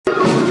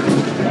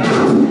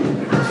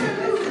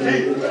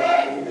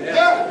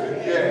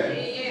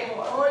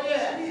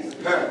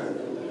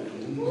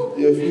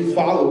you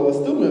follow us,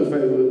 do me a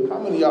favor.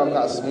 How many of y'all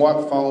got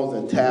smartphones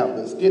and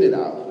tablets? Get it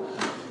out.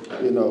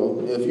 You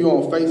know, if you're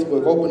on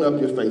Facebook, open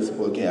up your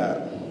Facebook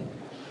app.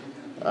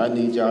 I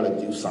need y'all to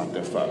do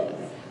something for me.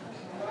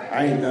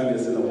 I ain't done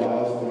this in a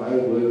while, so I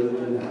will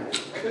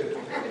tonight.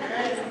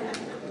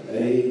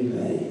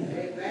 Amen.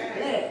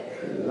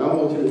 And I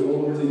want you to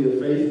go into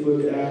your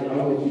Facebook app, and I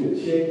want you to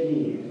check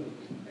in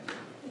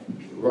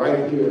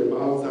right here at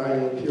Mount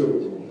Zion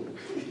Purity.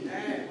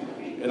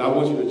 And I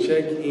want you to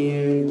check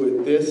in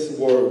with this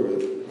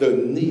word, the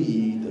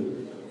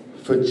need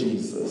for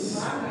Jesus.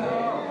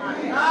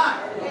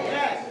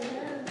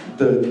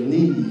 The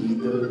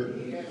need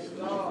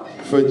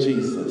for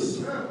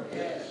Jesus.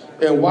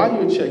 And while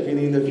you're checking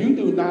in, if you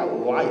do not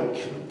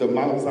like the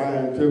Mount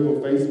Zion Purple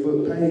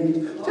Facebook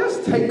page,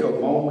 just take a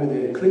moment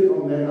and click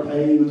on that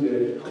page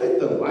and click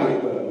the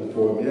like button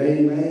for me.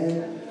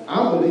 Amen.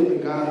 I'm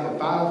believing God for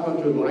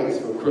 500 likes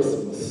for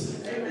Christmas.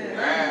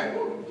 Amen.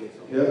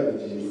 Help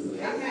me, Jesus.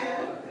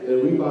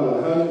 And we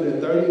got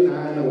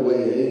 139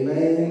 away.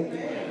 Amen.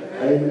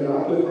 Amen. I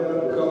put that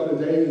up a couple of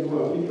days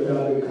ago, and people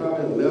have been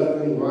coming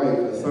left and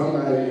right.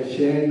 Somebody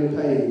sharing the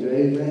page.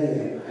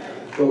 Amen.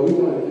 But we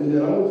want to do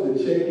that. I want you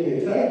to check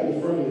in. Tag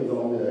your friends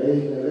on there.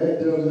 Amen. Let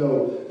them know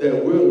that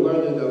we're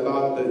learning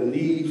about the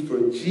need for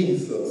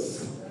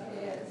Jesus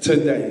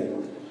today.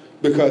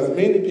 Because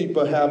many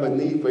people have a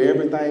need for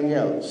everything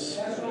else.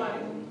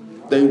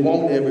 They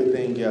want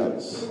everything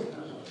else.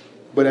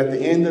 But at the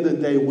end of the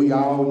day, we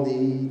all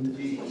need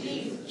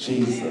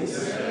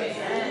Jesus.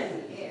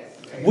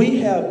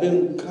 We have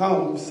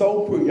become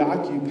so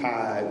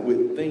preoccupied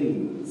with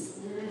things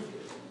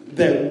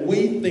that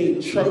we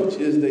think church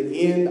is the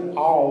end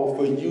all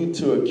for you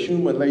to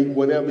accumulate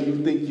whatever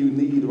you think you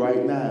need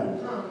right now.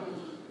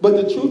 But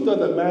the truth of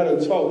the matter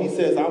told, he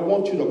says, I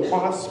want you to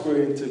prosper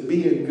and to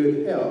be in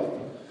good health,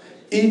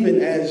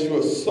 even as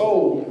your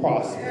soul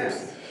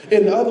prospers.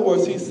 In other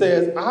words, he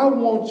says, I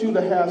want you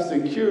to have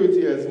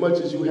security as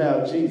much as you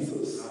have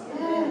Jesus.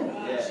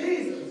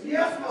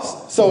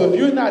 So if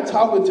you're not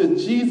talking to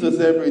Jesus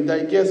every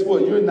day, guess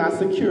what? You're not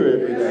secure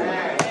every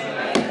day.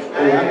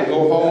 Oh, I can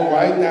go home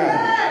right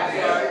now.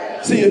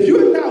 See, if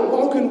you're not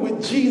walking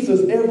with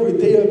Jesus every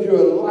day of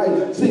your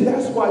life, see,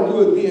 that's why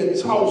you're being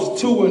tossed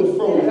to and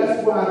fro.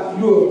 That's why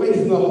you're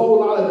facing a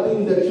whole lot of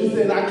things that you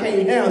said I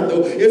can't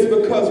handle. It's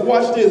because,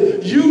 watch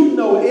this, you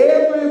know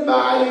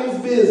everybody's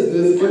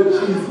business but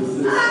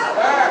Jesus's.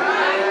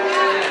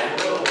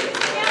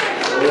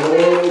 Oh,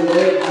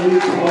 let me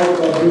talk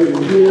about it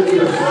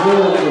this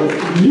morning.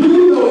 You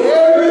know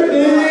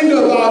everything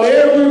about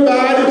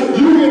everybody.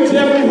 You can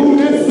tell me who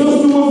this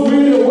sister was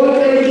with and what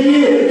they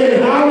did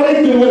and how they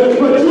do it,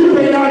 but you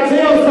cannot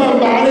tell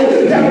somebody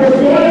that was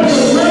going to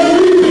bring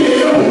you in.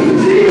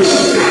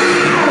 Jesus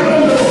died on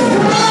the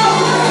cross.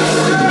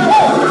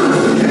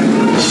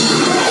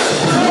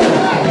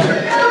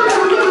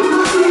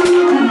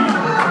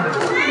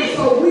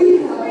 So we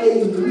have a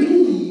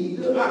need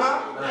to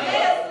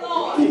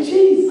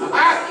Jesus.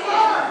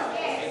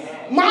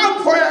 My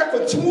prayer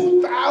for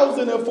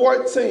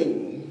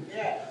 2014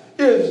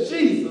 is,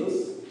 Jesus,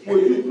 will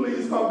you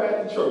please come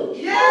back to church?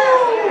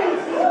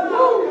 Yes!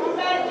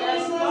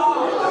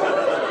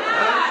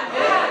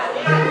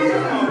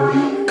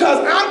 Because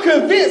I'm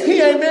convinced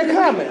he ain't been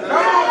coming.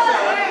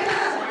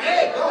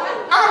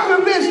 I'm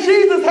convinced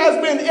Jesus has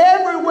been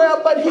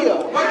everywhere but here.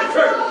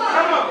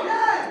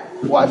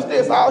 Watch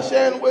this. I was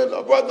sharing with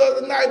a brother the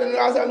other night, and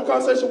I was having a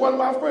conversation with one of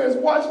my friends.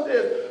 Watch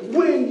this.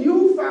 When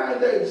you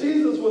find that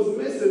Jesus was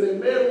missing and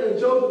Mary and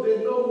Joseph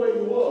didn't know where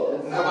he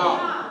was,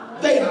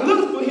 they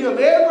looked for him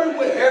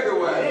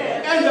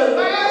everywhere. And the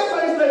last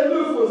place they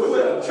looked was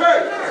where?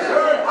 Church.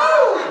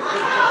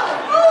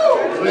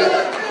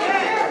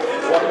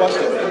 Watch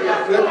this.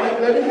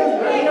 Let me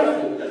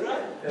help you.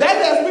 That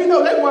lets me know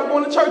they weren't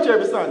going to church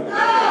every Sunday.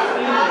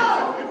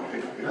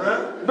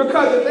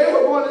 Because if they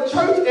were going to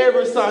church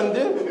every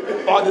Sunday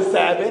or the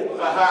Sabbath,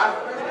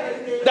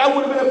 that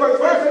would have been the first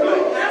place.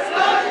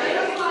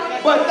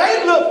 But they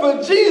looked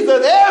for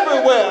Jesus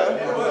everywhere.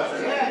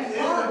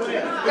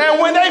 And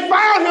when they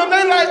found him,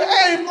 they like,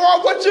 hey,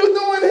 boy, what you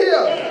doing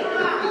here?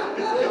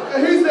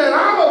 And he said,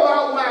 I'm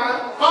about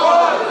my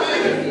Father.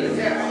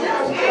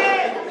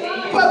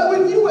 But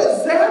when you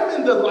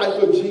examine the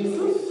life of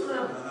Jesus,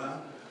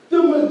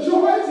 the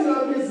majority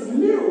of his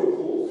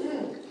miracles,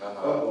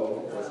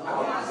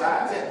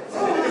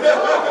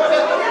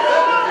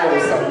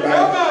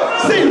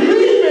 see,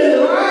 we've been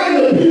lying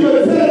to people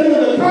telling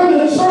you to come to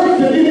church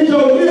to get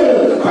your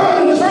healing,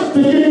 come to church to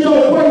get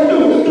your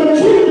breakthrough. The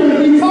truth is,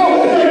 we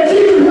told that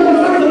Jesus was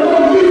not to go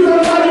meet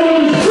somebody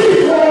on the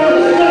street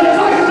corner and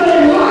touch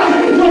their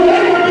life so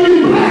they would be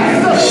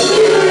blessed,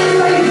 even if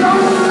they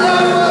don't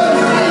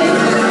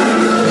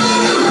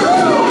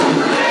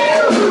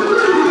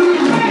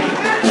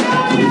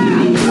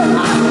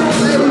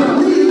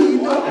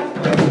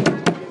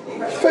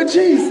for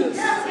Jesus.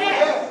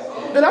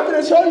 And I'm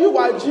going to show you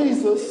why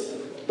Jesus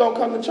don't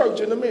come to church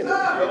in a minute.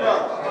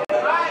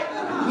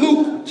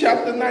 Luke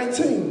chapter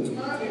 19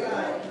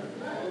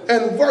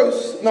 and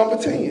verse number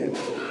 10.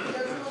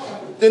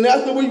 Then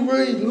after we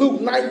read Luke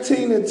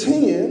 19 and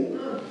 10,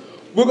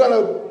 we're going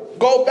to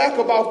go back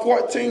about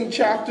 14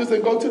 chapters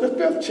and go to the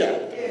 5th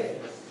chapter.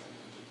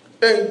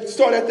 And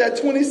start at that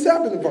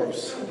 27th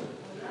verse.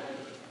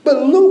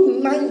 But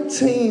Luke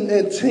 19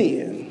 and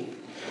 10,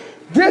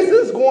 this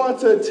is going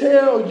to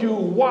tell you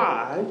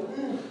why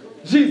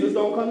Jesus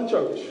don't come to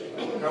church.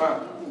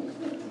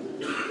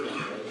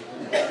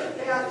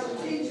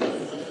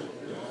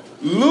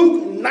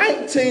 Luke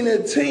 19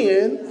 and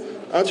 10,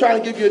 I'm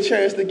trying to give you a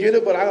chance to get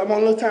it, but I'm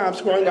on the time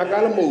screen, I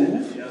gotta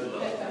move.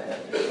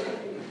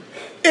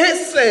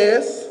 It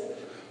says,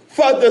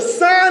 for the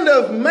Son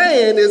of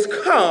Man is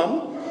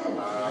come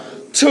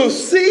to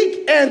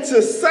seek and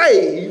to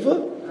save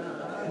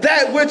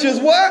that which is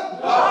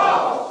what?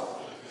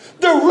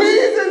 The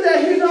reason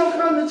that he don't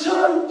come to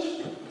church,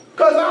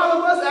 because all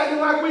of us acting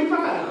like we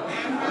fine.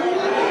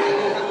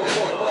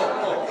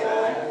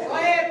 Go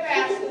ahead,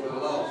 Pastor.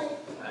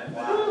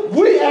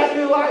 We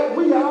acting like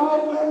we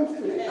all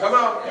perfect. Come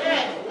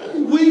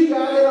on. We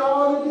got it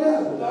all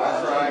together.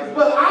 That's right.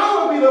 But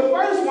I will be the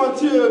first one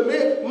to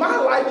admit my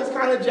life is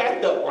kind of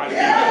jacked up right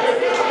now.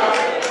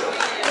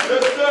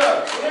 Good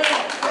stuff.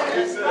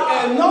 Yes, sir.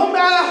 And no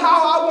matter how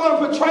I want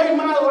to portray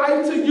my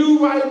life to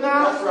you right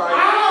now, That's right.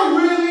 I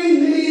really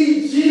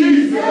need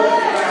Jesus to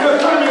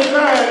come and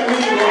guide me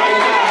right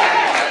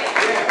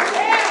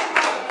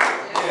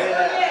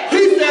now.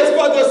 He says,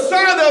 for the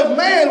Son of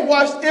Man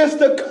is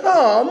to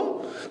come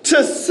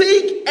to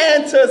seek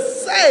and to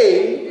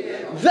save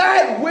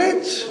that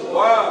which...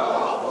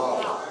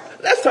 Wow.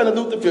 Let's turn to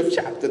Luke the 5th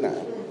chapter now.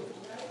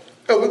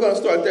 And we're going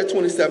to start at that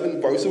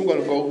 27th verse, and we're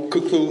going to go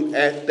conclude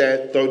at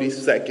that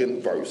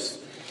 32nd verse.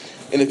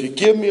 And if you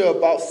give me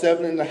about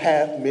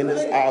 7.5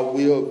 minutes, I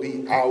will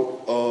be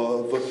out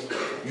of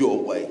your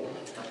way.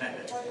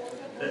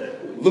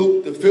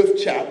 Luke, the 5th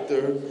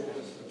chapter,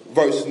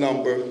 verse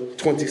number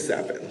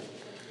 27.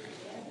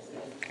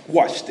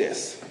 Watch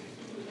this.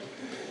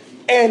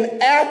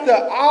 And after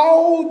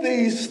all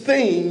these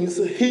things,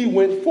 he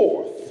went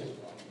forth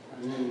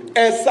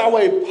and saw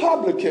a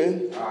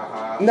publican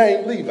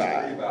named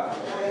Levi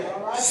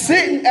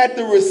sitting at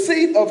the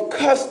receipt of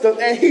custom,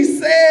 and he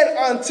said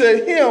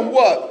unto him,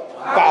 what?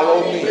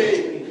 Follow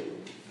me.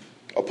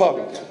 A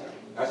publican.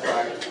 That's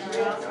right.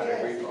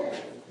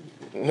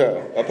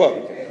 Yeah, a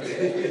publican.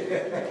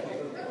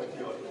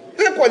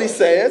 Look what he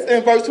says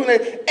in verse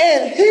 28.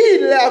 And he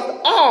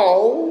left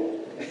all,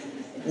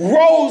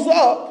 rose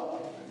up,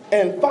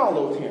 and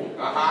followed him.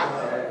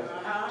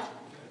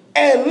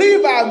 And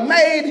Levi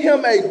made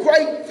him a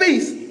great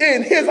feast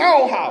in his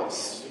own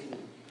house.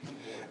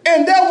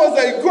 And there was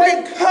a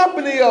great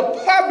company of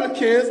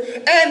publicans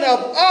and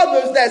of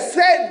others that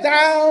sat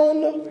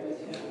down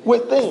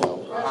with them.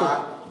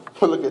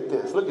 Look at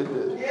this. Look at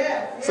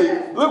this. See,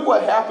 look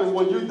what happens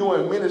when you're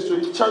doing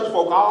ministry. Church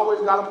folk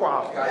always got a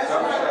problem.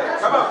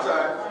 Come on,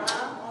 son.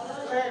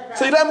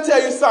 See, let me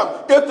tell you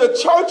something. If the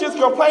church is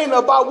complaining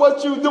about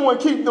what you're doing,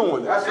 keep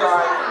doing it. That's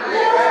right.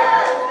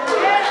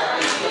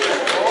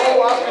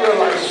 Oh, I feel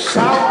like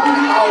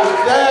shouting out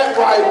that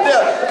right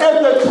there. If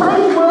the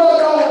church world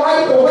don't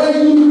like the way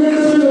you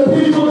minister to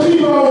people,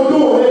 keep on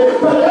doing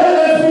it. But that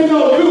lets me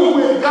know you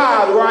with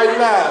God right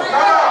now.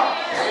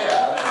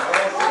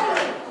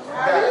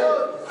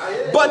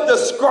 But the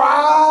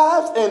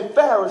scribes and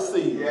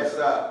Pharisees, Yes,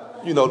 sir.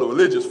 you know, the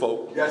religious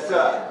folk, Yes,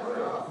 sir.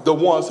 the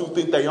ones who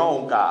think they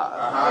own God.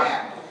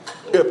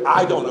 If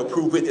I don't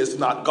approve it, it's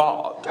not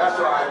God. That's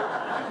right.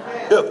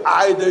 If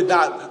I did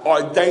not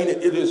ordain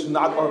it, it is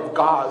not of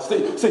God. See,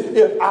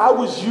 if I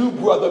was you,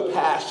 brother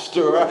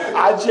pastor,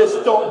 I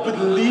just don't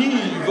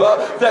believe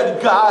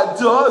that God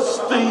does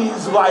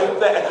things like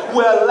that.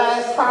 Well,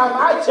 last time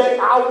I checked,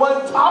 I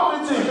wasn't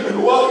talking to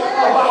you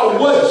about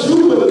what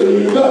you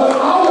believe. I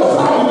was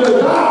talking to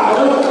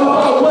God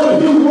about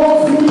what he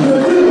wants me to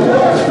do. So I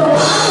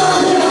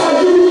don't care how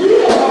you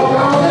feel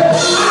about it.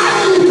 I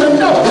need to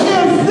know,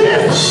 is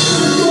this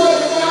what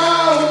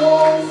God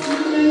wants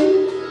me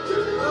to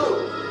do?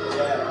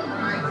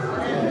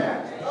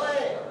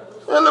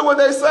 And look what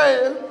they're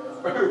saying.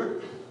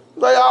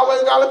 They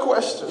always got a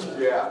question.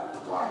 Yeah.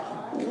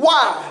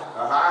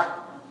 Why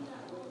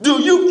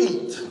do you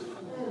eat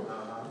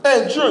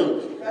and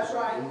drink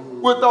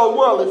with those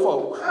worldly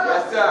folk?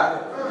 Yes, sir.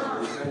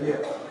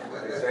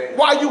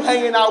 Why you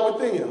hanging out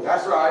with them?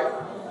 That's right.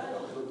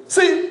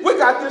 See, we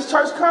got this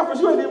church conference.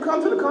 You ain't even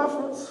come to the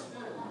conference.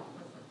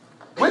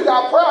 We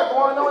got prayer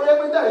going on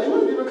every day. You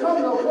ain't even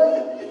coming over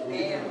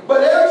there.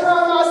 But every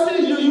time I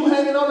see you, you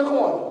hanging on the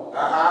corner.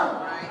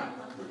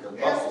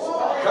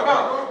 Come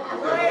on.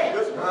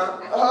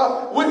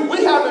 We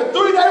having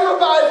 3-day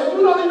revival.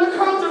 You don't even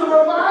come to the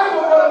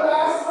revival, brother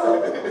pastor.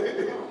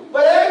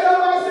 But every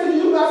time I see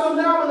you, you got some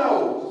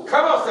dominoes.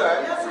 Come on,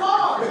 son. Yes,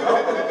 Lord.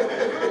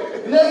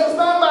 Next to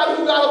somebody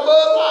who got a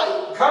Bud Light.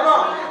 Come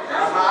on.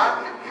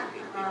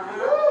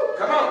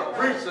 Come on.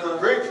 Preach, son.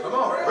 Preach. Come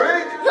on.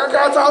 Preach. Can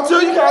I talk to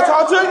you? Can I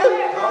talk to you?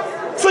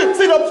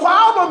 See, the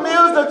problem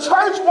is the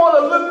church want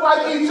to look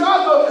like each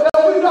other,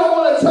 and we don't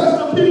want to touch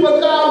the people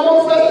God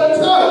wants us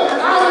to touch.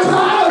 I'm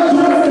tired of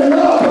dressing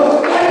up,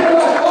 acting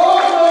like, oh,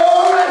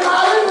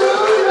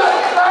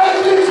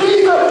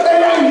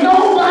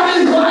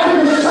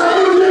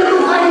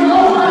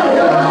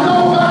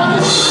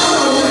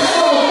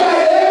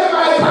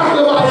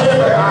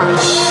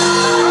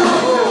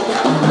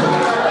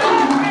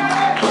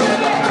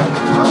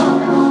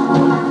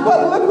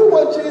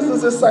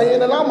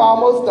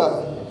 almost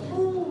done.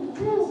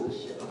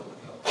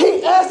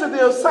 He answered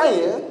them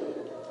saying,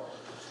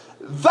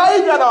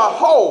 they that are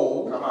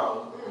whole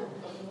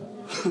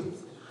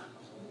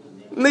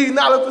need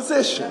not a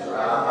physician.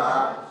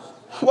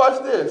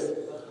 Watch this.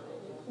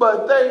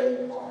 But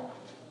they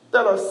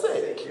that are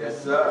sick.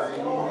 Yes, sir.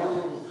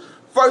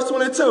 Verse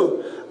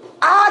 22.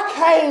 I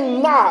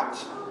came not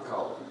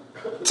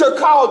to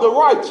call the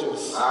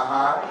righteous,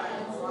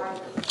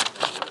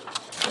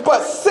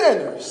 but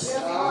sinners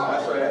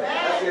That's right.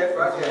 That's it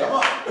right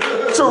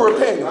there. to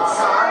repentance.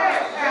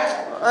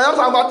 And I'm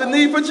talking about the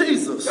need for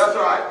Jesus. That's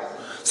right.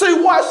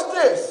 See, watch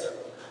this.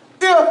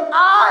 If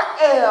I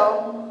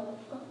am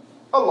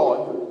a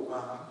lawyer,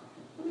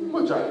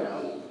 which I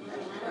am,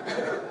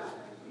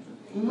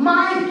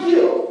 my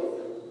guilt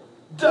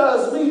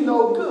does me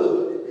no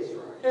good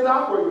in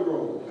operating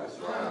room. That's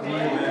right.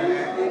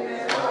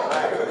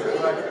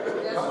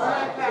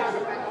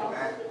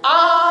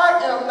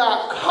 I am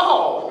not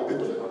called to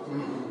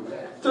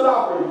the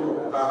operating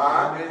room.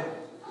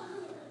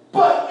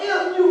 But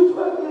if you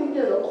put me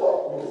in a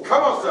courtroom,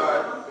 Come on,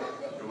 son.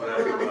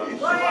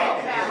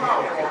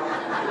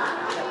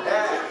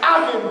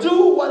 I can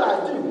do what I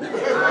do.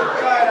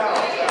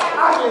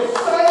 I can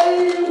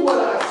say what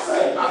I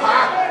say.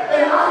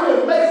 And I can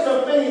make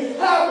some things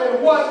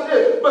happen. Watch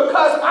this.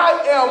 Because I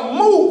am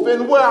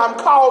moving where I'm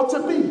called to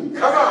be.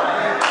 Come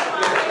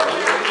on.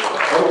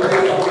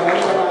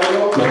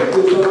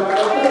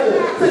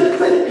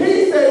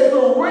 He says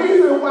the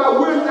reason why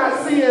we're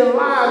not seeing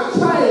lives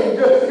change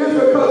is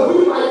because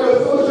we like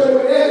to associate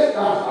with it.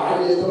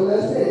 I just don't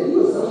understand. You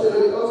associate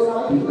with those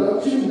kind of people.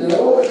 Don't you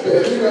know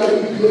that you know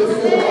you get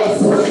to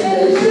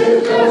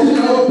association? Don't you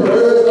know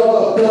birds of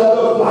a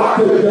feather flock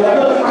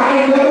together?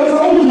 I ain't never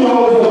told you I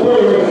was a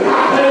bird. I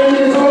ain't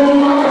even told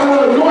you I got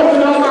a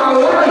anointing of my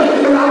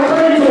life and I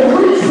came to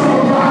reach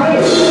somebody.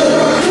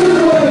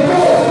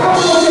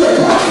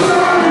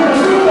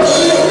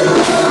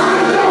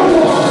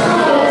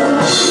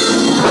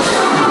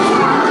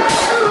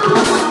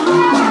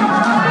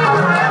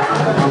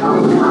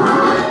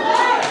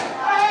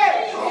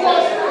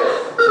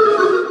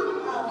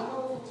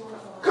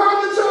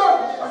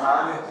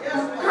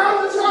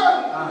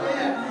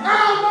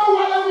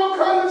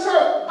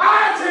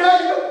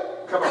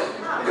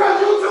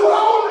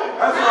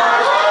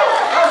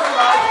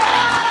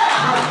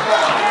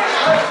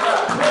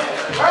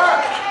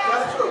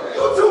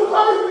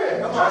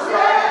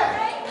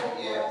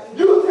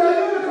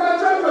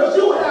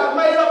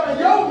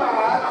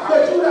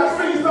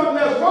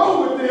 I'm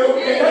going to get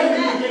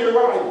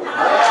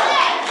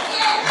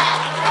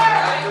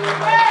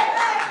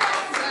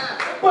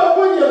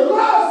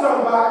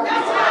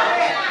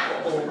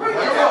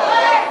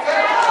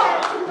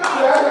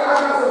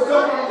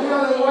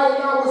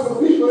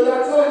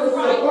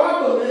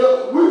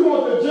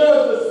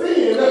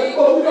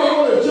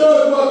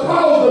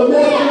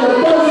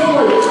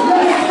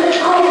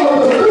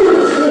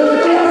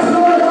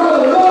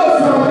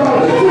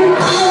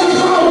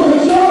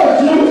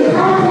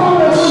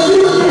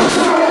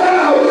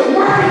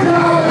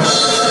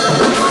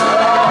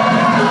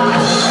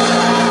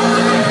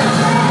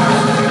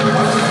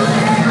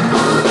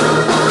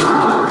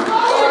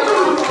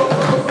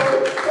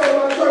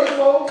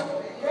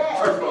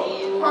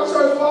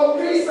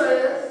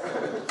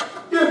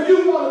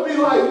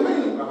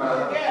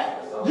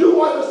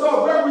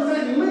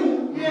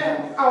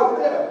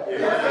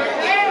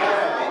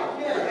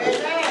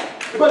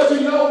But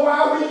you know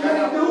why we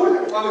can't do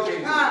it? Because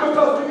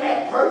we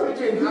act perfect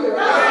and do it.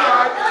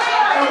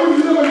 And we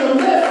live in a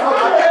mess out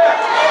there.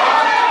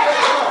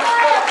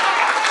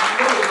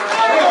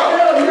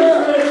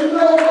 You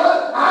know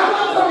what? I'm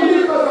not coming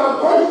here because I'm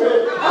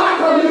perfect. I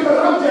come here because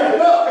I'm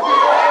jacked up. I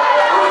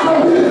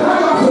come here because I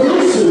got some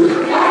issues.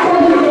 I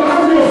come here because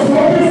I'm real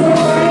smoking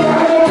somebody.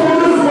 I don't do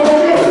this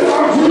smoking.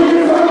 I'm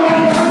drinking somebody.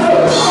 I'm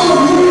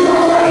drinking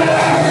somebody.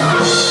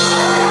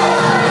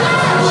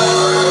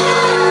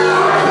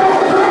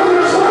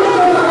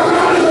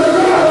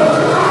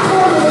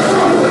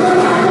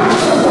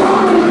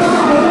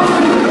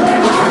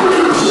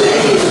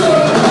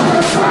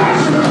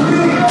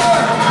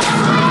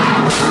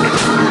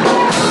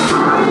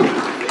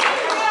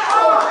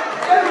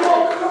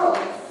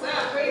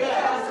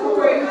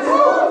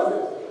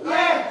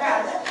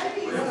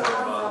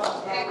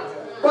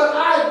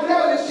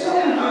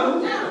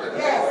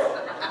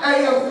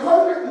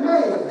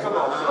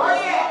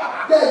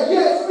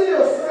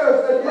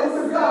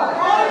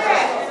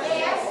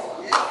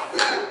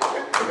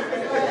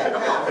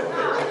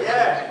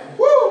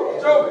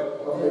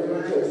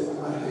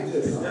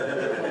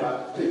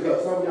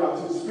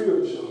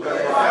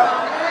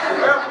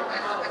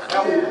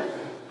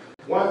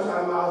 One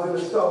time I was in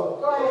the store,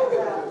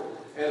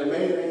 and the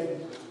man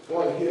ain't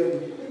want to hear me.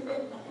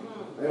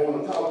 They didn't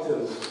want to talk to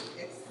me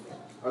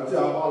until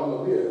I bought him a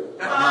beer.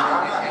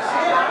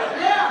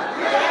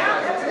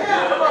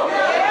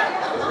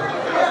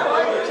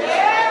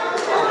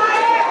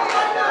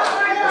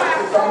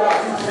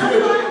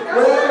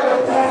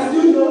 Well, Pastor,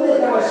 you know they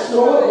got a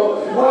store,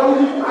 but why do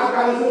you? I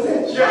got his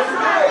attention.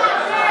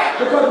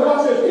 Because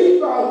watch, if he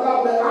found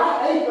out that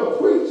I ain't the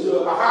preacher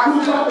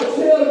who's about to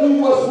tell you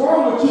what's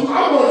wrong with you,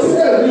 I'm going to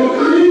tell you,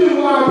 even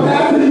while I'm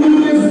passing you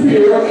this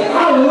beer,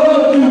 I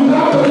love you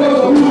not because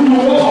of who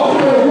you are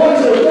and what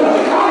you've done.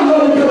 I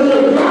love you because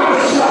you're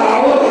God's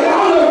child. I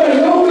love that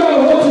no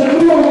matter what you're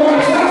doing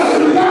right now,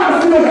 God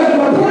still has a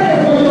plan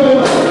for your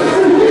life.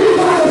 See, we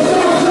try to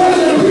start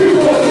judging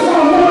people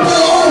on what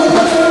they're always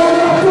putting on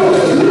their foot.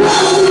 Now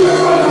we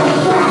are on our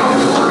side.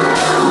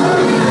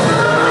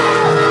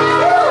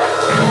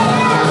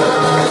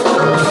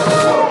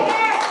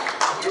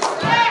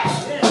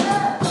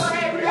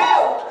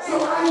 So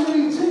I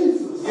need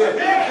Jesus.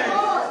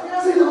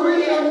 See, the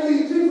reason I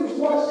need Jesus,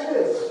 watch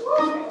this.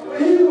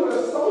 He will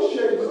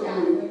associate with me,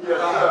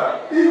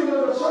 even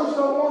though the church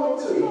don't want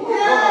him to.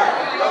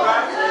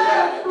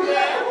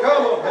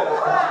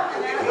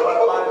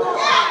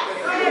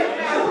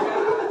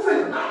 See,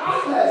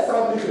 I've had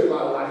some people in my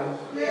life.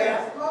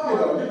 You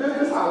know, this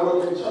is how I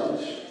work in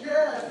church.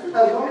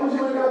 As long as you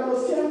ain't got no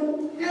scandal,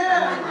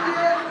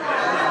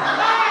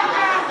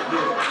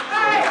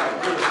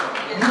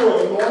 you're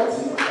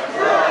anointed,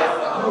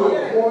 you're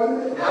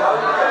appointed,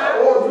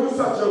 or you're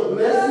such a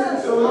blessing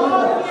to me.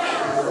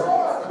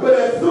 But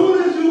as soon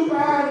as you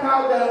find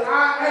out that I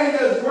ain't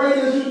as great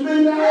as you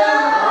think I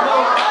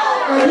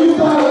am, and you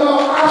find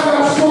out I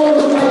got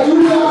struggles like you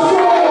got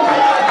struggles,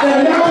 and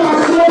now my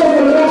struggles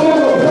are no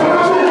longer a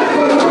problem,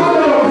 but I'm not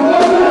a problem.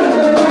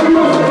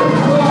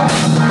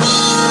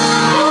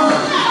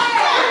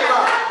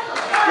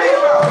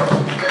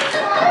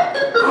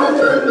 I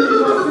just need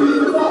my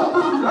feet up.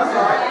 That's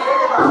right.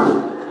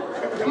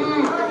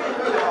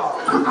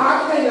 I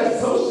can't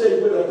associate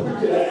with a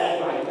preacher that act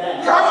like that.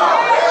 Come on.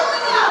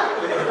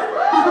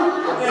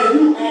 And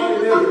you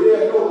acting every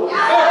day.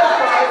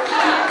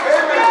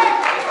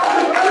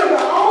 The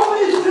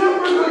only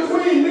difference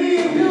between me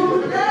and you,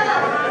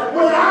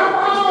 when I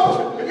fall,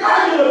 I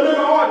get a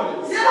bigger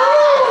audience.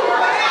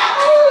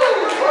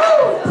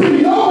 See,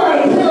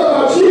 nobody cares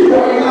about you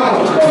right now.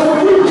 But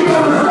when you get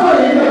on the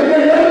stage,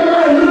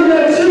 everybody looking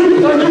at you,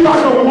 like you got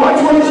to watch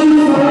what you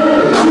say.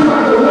 You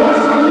got to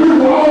watch how you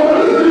walk.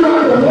 You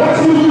got to watch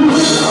who you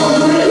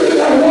celebrate.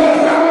 And what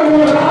time,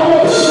 what hour.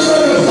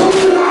 Because as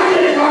soon as I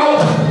get out,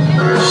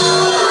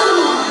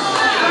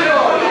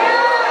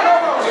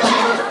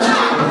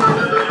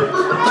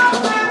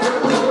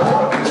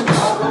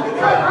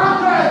 I'm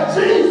glad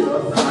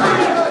Jesus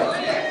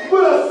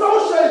will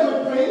associate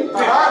with me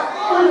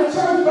when the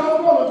church don't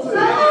want him to.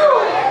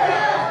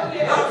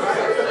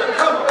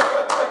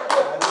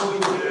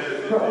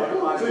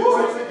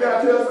 Can I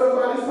tell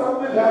somebody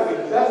something?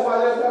 That's why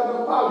that's not the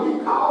problem. He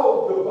called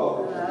the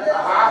public.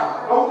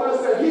 I'm going to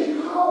say, he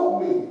called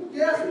me.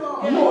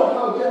 You know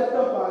how jacked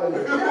up I am.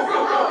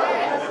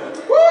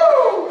 Woo!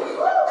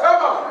 Come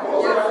on.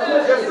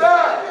 Yes, sir.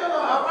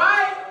 All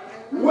right.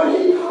 When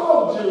he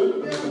called you,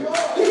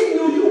 he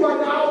knew you were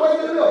not always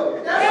in love.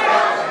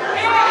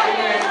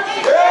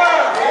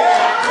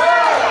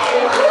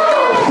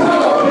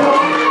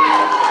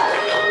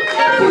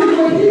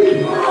 When he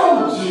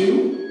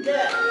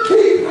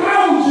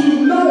called you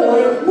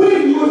knowing when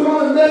you was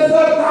going to mess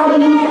up, how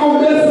you was going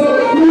to mess up,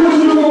 who you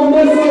was going to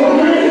mess up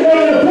with,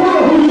 and the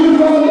point who you was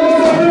going to mess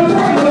up in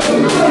front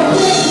of.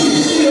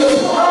 He still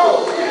called.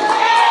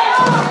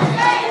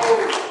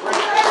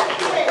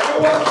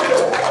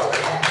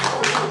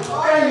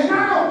 And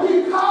now he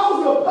calls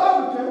the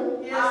publican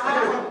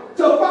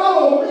to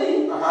follow me,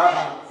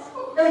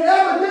 and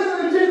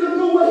evidently Jesus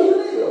knew where he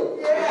lived.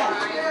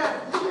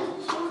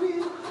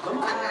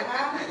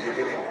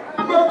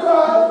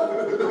 Because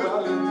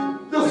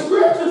the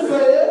scripture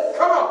says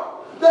Come on.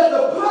 that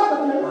the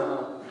publican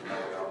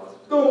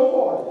threw a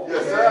party.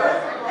 Yes, sir.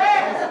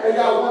 And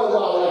y'all wonder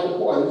why I like the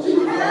party.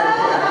 Jesus.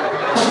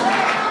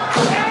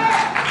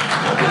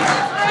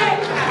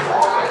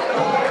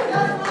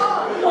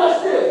 Watch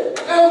this.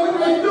 And when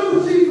they threw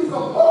Jesus a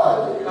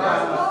party,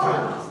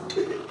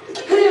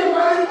 he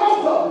invited more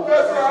publicans.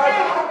 That's right.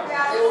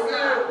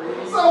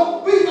 So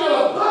we got a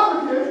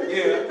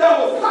publican that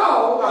was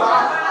called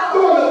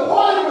throwing a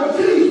party for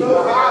Jesus,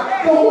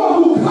 the one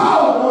who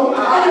called him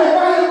and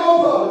invited more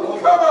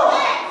publicans. Come on.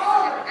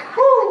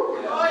 Oh,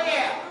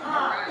 yeah.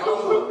 Go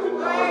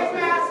ahead,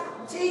 Pastor.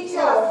 Teach us.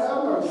 Lord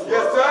have mercy.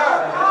 Yes, sir.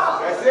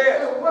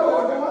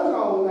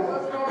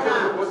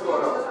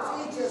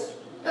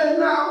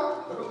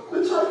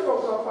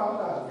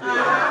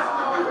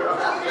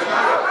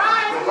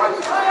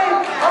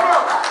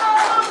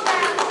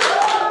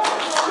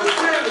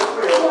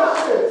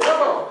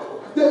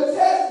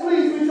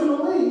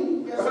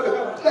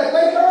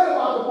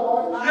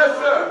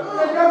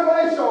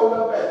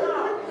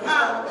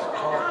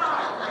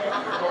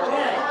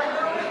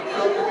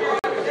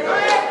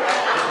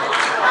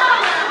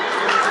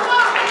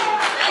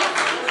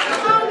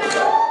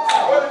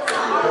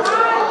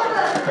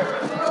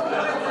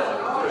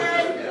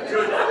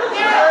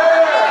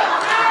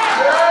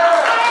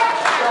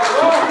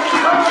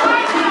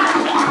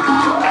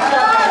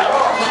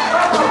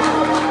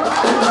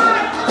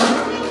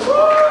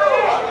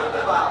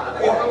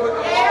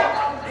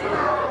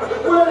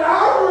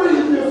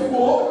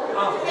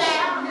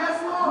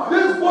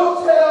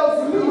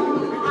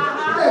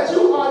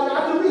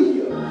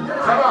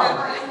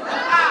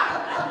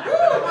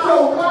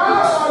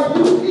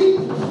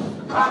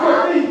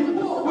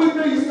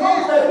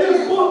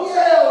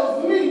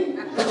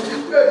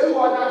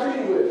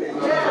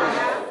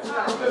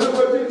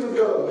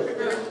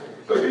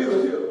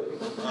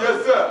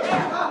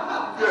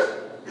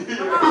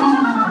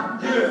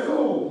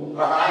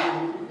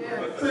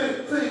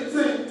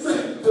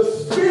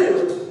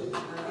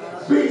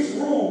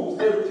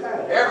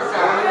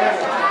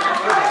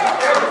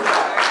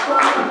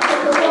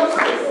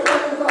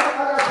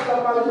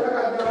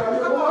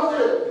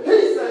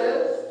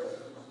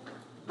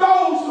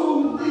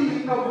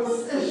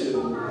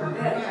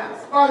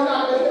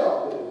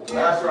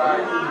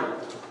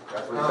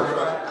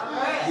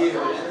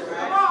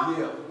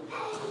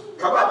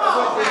 Come on.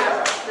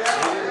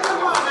 Come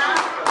on now.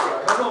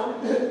 Come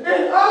on.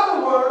 In other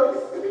words,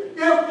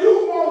 if you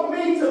want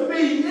me to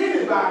be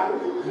anybody,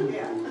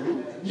 Yeah.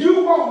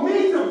 you want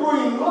me to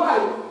bring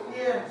life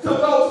Yeah. to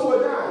those who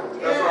are dying.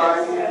 That's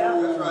right.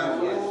 That's right.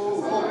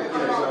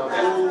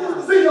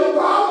 See, the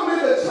problem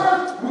in the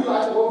church, we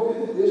like to go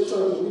visit this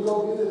church, we go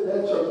visit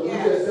that church, we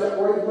just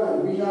separate money.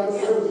 We have a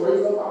service,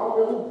 raise up our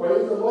will,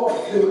 praise the Lord.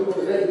 Then we go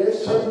to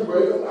this church, we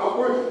raise up our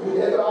word, we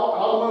have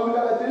all the money we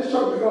got at this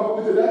church, we go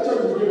visit that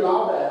church, we give it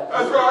all back.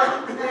 That's right.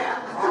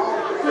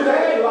 See,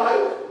 that ain't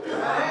life.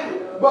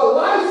 But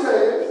life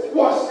says,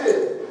 watch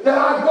this, that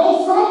I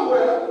go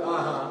somewhere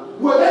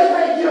where they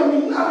can't give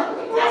me nothing.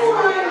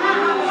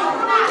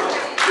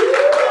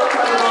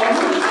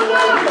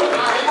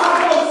 I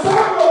go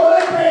somewhere where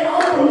they can't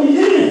offer me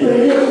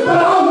anything, but I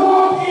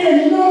walk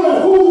in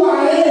knowing who I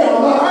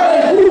am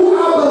and who I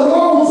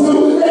belong to,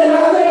 and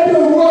I let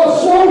them rub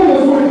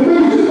shoulders with me,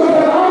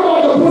 because I'm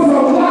about to put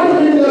some life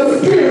in their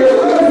spirit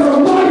and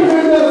some life in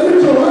their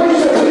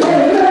situation, and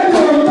let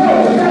them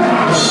know that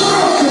I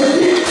found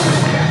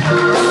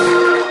it.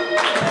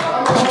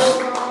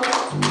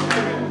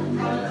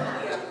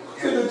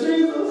 See, the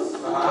Jesus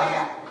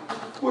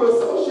will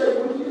associate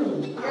with you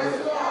Yes,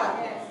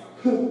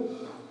 Lord.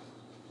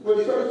 when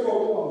church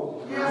folk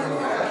walk. Yes,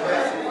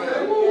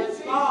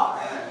 Lord.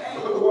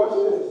 Watch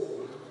this.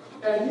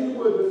 And he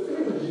will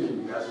defend you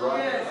That's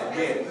right.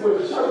 Again. when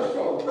church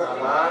folk walk.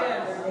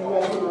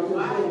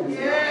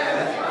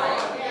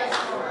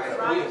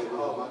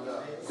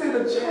 See,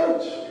 the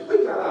church, we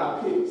got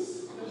our picks.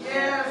 I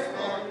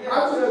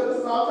tell you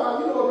this all the time.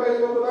 You know what,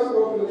 baby, when I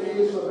grew up in the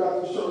English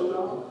Baptist church,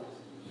 y'all.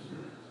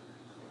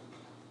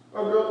 A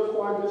girl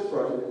before I gets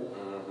pregnant.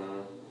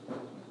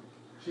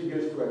 She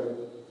gets pregnant.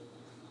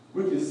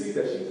 We can see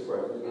that she's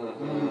pregnant.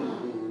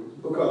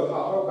 Because of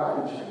how her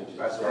body changes.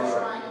 That's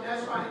right.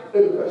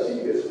 And because she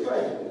gets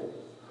pregnant,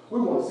 we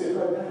want to sit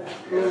her down.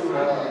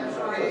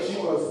 Because she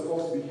wasn't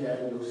supposed to be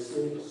having no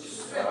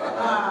sex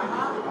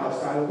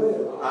outside of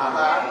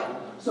wedlock.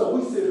 So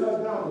we sit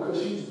her down because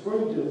she's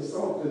bringing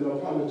something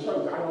upon the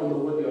church. I don't know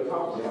what they're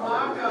talking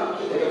about.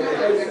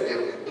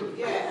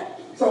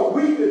 So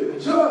we can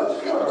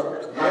judge her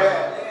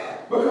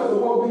because of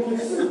what we can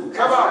see.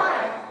 Come on.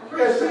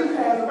 And she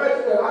has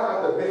basically, I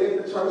got to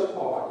beg the church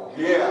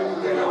party. Yeah.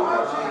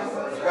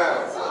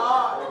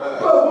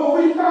 But when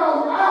we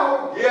found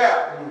out Yeah.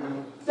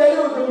 that it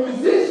was a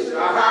musician,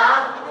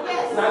 not in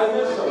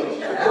this church,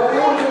 but it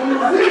was a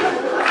musician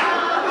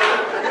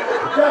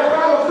that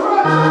got a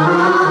front,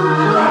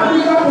 we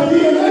got the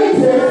DNA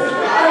test,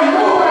 and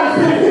nobody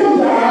sent him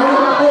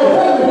down or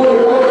heaven for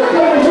it.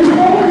 Because you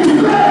know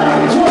he's there,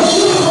 what's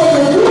good for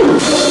the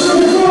youth, what's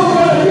good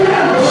for the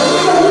devil.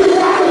 So we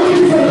got to be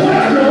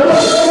selective,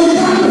 and we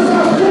got to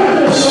stop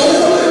judging,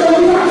 and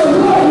we got to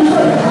love each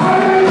other. I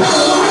may not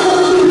like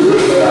what you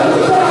see,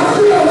 but I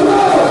still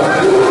love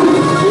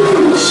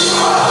you.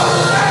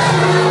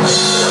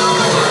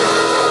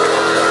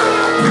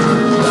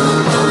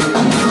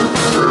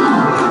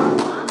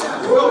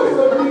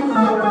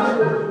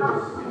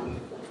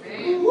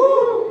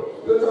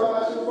 Good talk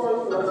about you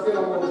first, but let's get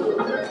on with it.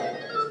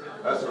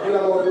 That's Get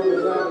on with it,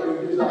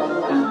 and get y'all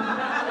going.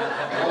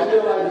 I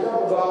feel like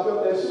y'all blocked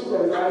up that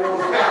shoelace. I ain't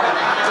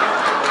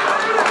on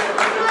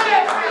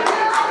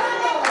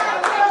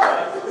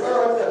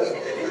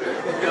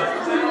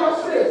See,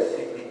 watch this.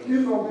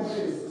 He's going to be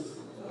Jesus.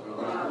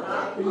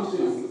 He's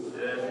Jesus.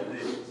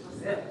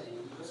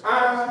 I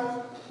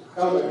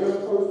am an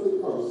imperfect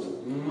person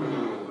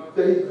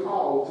that he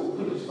called to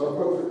preach a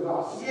perfect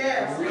gospel.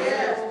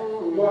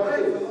 Watch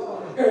this.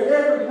 And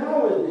every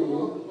now and then,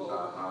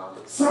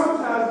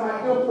 sometimes my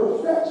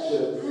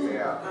imperfections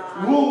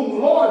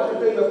loom larger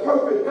than the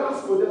perfect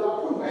gospel that I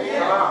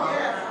preach.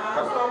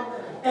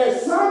 And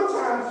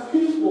sometimes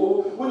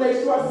people, when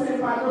they start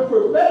seeing my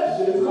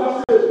imperfections,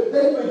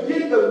 they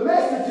forget the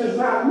message is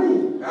not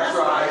me. That's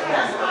right.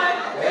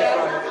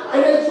 And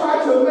they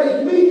try to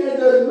make me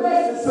and the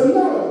message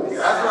synonymous.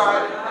 That's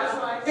right.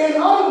 In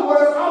other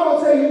words, I'm going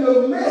to tell you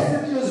the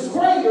message is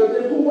greater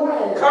than who I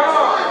am. Come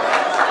on.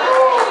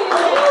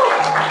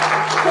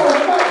 So what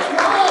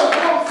God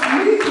wants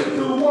me to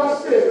do, watch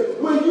this,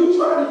 when you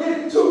try to get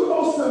too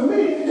close to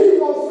me, he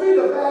wants me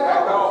to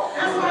back off.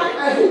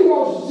 And he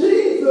wants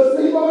Jesus,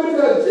 he wants me to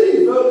tell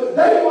Jesus,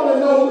 they want to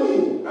know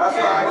me. That's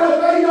right. But if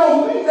they know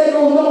me, they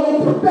don't know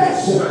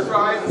imperfection. That's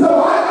right. So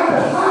I got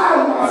to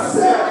hide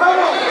myself. Come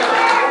on.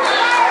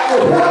 I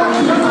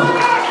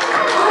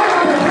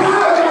got to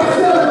hide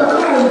myself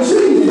behind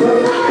Jesus.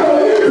 So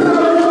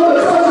anytime you want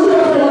to touch me, I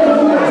don't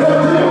want to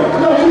touch you.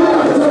 No, you got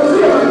to touch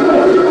him. No,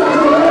 you got to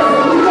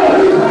touch him.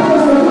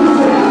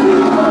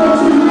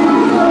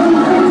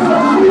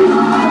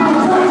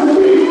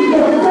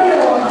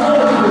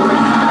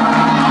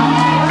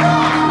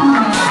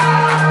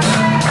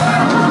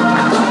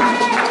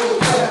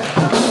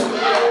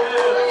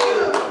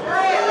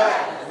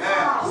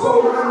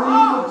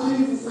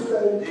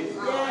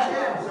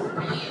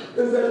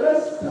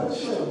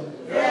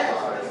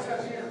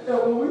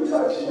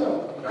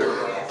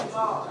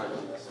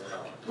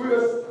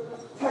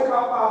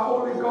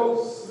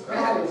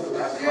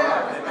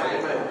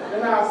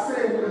 and our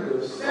sin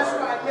leaders. That's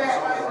right. That's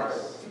right.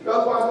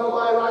 That's why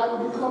nobody likes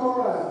when you come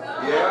around.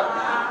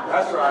 Yeah,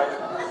 that's right.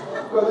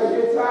 Because they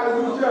get tired of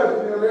you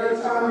judging them every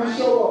time you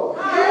show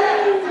up.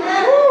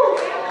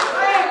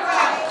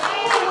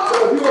 So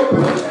if you will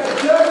put that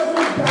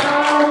judgment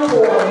down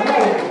for a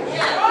moment.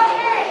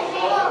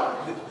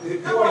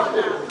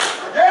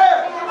 Yeah.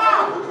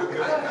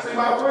 See,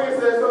 my friend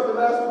said something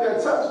last week that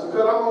touched me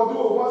because I'm going to do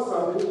it one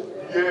Sunday.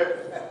 Yeah.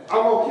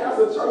 I'm going to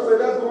cancel church, say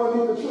let's go and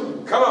eat the tree.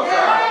 Come on,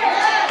 God.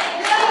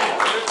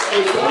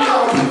 And so we got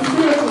to be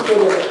spiritual for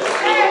that.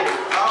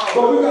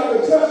 But we got to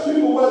touch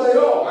people where they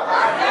are.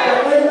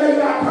 And they may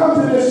not come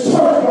to this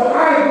church, but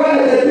I'm glad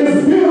that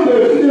this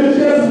building is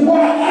just one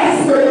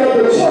aspect of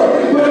the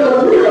church. But the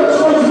real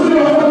church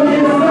will on the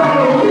inside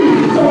of me.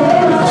 So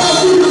every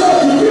time we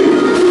touch me,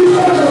 we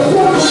touch the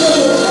purpose of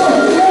the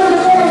church. Every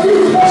time we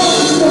touch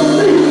to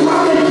me, I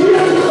can give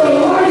you the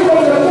life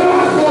of the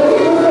gospel.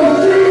 Because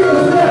Jesus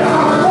said, I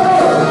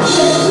heard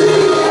the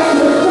seed and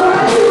the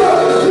fire.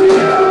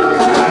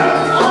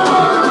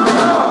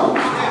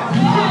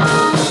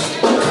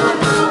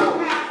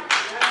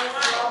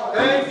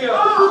 Thank you.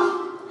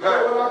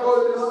 When I go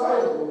to this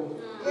table,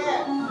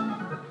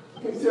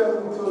 he tells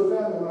me to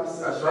examine myself.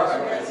 That's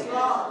right.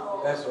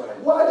 That's right.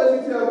 Why does he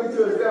tell me to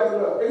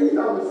examine up? And he's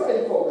not the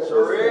same folks.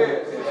 Sure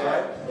is.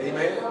 Amen.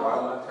 Amen.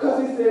 Because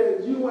he said,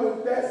 you ain't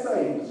that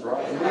same. That's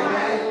right.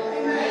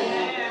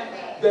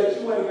 That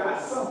you ain't got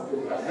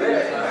something. That's it.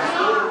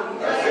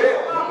 That's it.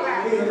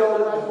 In your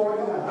life right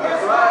now.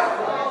 That's right.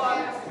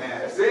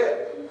 That's it.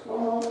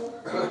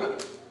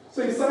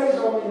 See, saved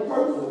don't mean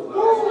perfect.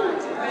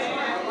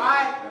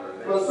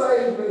 But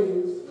saved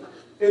means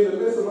in the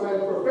midst of my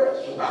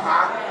imperfection. I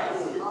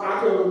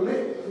can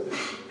admit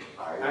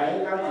I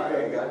ain't got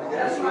nothing.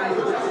 That's right.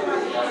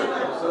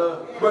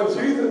 But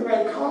Jesus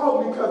ain't called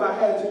me because I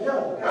had to go.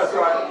 That's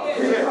right.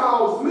 He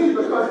calls me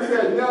because he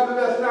said,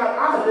 nevertheless, not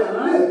I that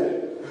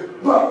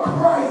live, but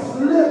Christ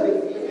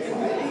liveth.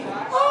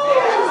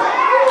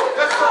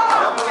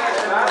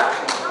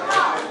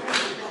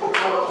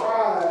 I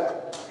tried,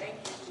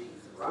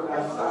 but I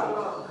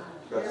stopped.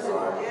 That's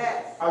right.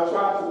 I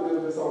tried to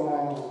live this on my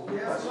own.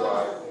 That's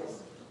right.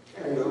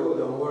 Can't do it.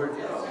 Don't work.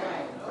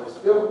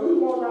 If we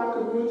want our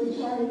community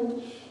change,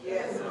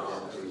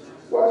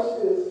 watch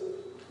this.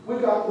 We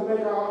got to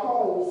make our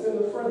homes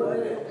center-friendly.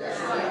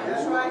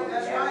 That's right.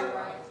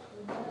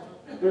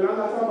 And I'm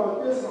not talking about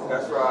this home.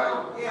 That's right.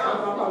 I'm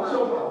talking about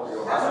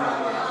your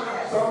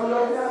house. Some of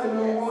your family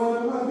don't want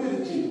to come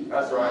visit you.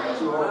 That's right.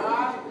 That's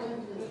right.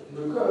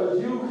 Because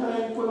you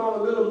can't put on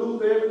a little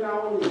Luther every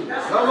now and then.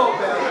 Come on,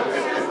 Pastor.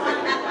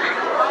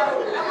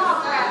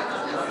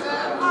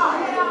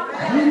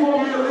 You want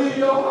me to leave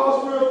your house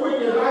real quick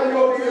and I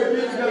go to the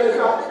beach and it's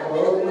like, you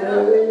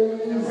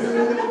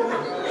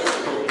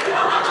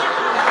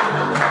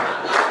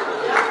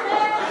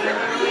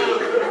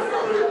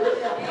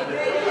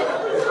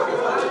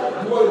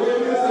want to give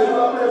me this and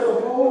love me as a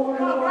whole?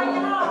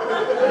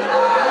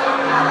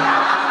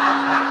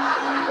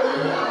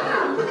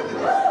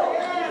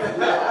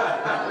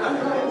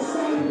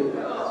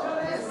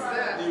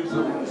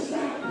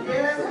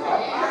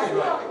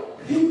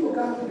 People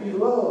got to be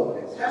loved.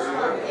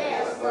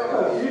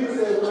 Because Jesus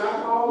said, when I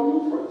call you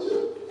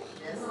preacher,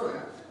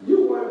 you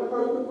weren't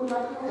perfect when I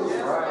called you.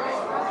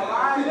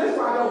 See, that's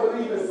why I don't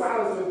believe in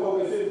silencing folk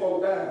and sitting folk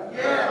down.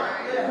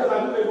 Because I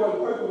knew they weren't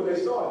perfect when they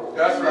started.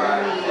 That's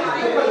right.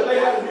 Because if they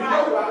had to be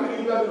perfect, I couldn't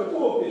even get in the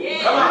pulpit.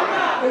 Come on.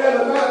 And as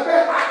a matter of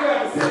fact, I could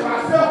have to sit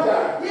myself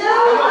down. See,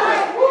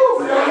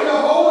 I need a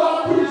whole lot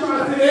of people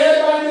trying to sit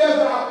everybody else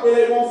down, and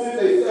they won't sit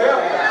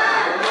themselves down.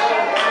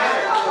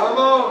 Come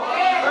on.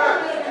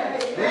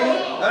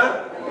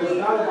 It's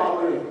not about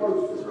being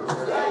perfect.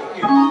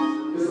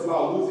 It's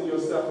about losing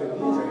yourself in Him.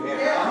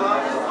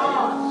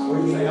 When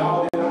you say,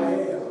 all that I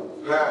am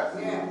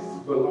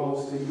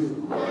belongs to you.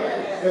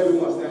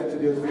 Everyone stand to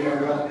this.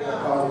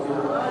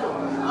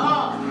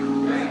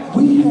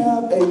 We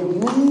have a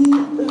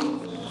need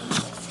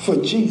for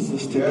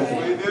Jesus today. Yes,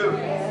 we do.